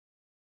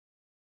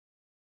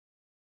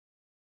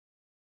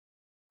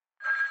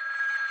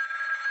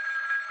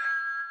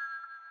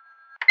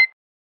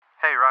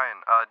Hey Ryan,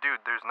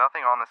 dude, there's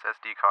nothing on this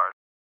SD card.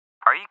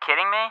 Are you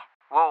kidding me?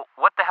 Well,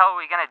 what the hell are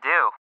we gonna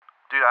do?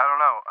 Dude, I don't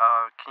know.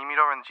 Can you meet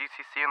over in the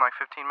GCC in like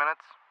 15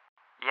 minutes?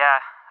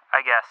 Yeah,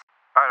 I guess.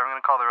 Alright, I'm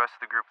gonna call the rest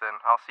of the group then.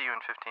 I'll see you in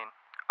 15.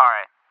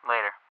 Alright,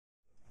 later.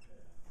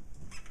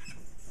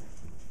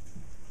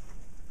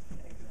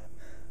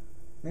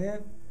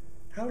 Man,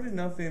 how did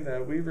nothing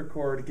that we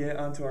record get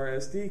onto our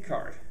SD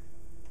card?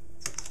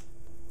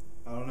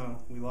 I don't know.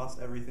 We lost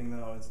everything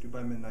though. It's due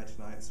by midnight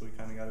tonight, so we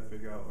kind of got to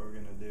figure out what we're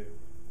gonna do.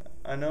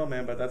 I know,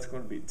 man, but that's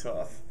going to be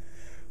tough.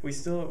 We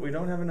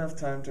don't have enough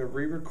time to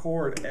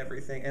re-record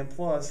everything, and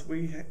plus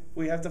we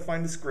have to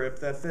find a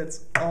script that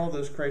fits all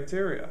those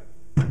criteria.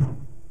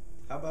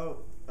 How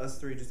about us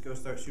three just go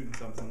start shooting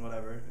something,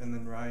 whatever, and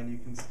then Ryan, you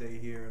can stay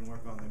here and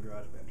work on the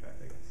GarageBand track,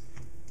 I guess.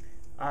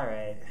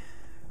 Alright,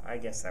 I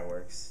guess that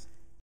works.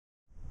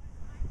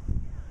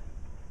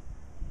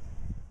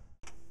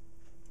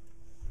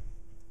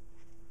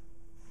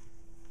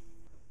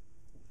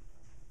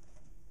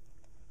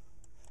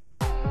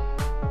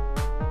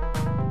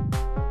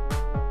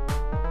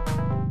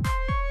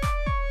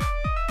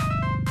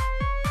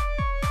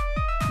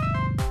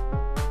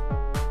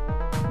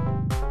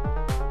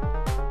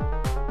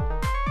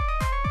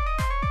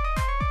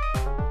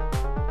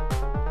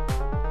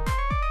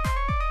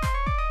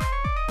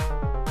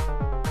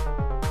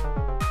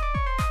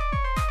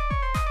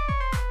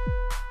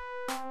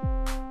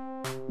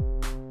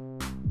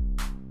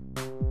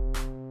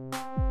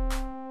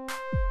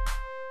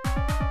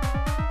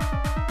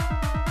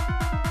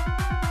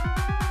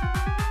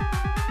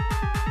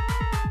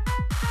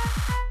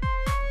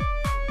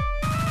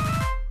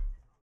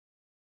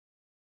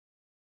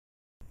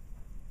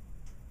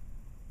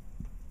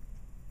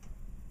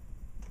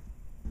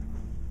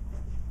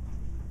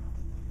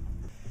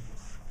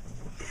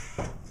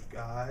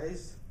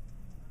 Guys,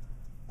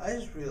 I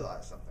just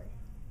realized something.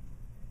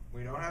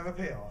 We don't have a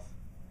payoff.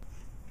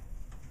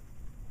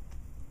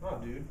 Oh,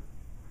 dude.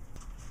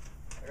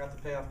 I got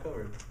the payoff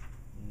covered.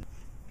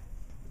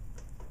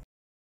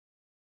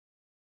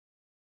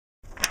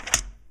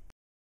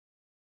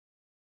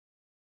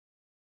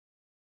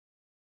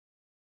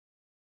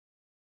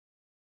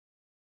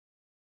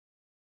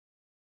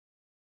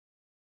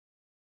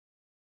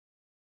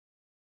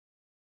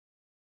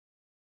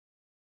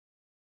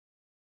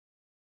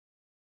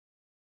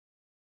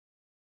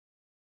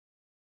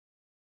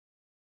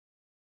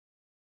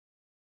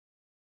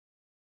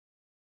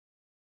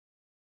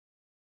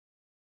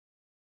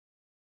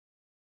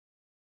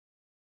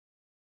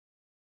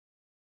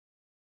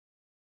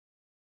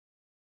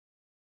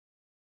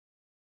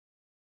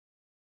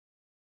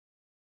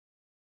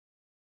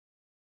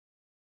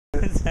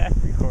 Is that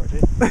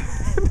recorded?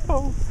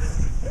 No.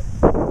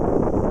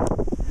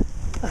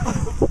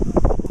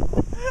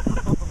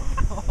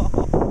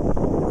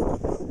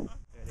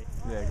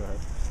 Yeah, go ahead.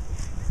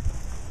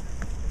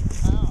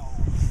 Ow.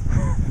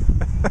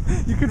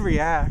 You can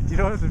react. You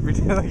don't have to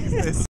pretend like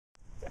this.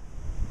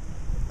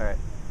 Alright.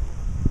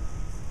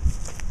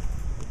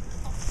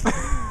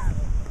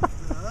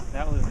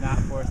 That was not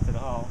forced at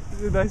all.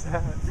 It's a nice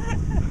hat.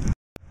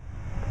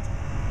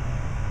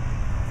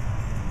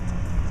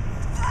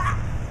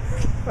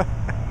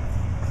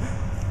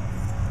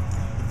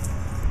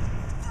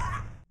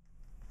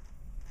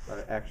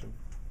 Alright, action.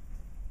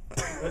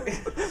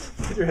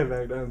 Put your head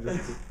back down,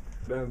 just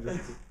down.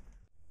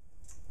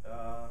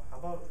 How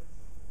about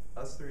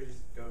us three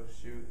just go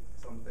shoot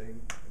something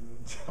and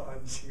then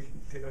John shoot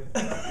do it?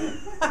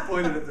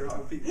 Pointed at the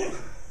wrong people.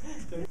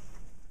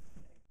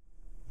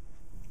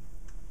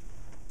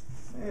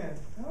 Man,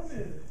 how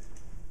did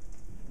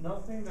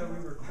nothing that we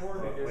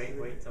recorded yesterday...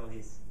 Wait till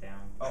he's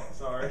down. Oh,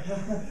 sorry.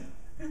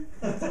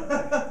 Alright.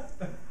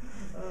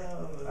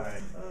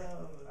 Alright. I'm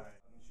gonna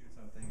shoot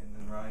something and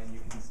then Ryan, you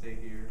can stay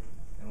here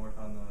and work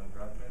on the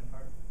GarageBand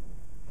part.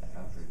 That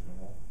sounds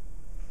reasonable.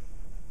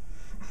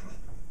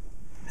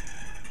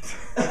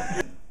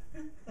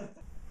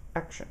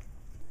 Action.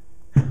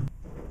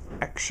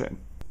 Action.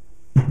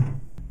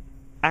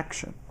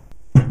 Action.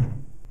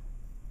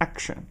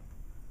 Action.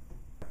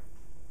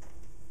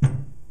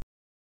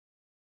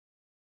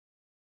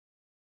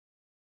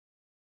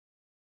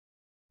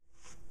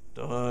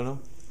 Dun-dum,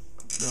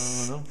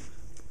 dun-dum,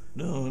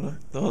 dun-dum,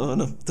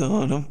 dun-dum,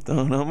 dun-dum,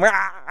 dun-dum.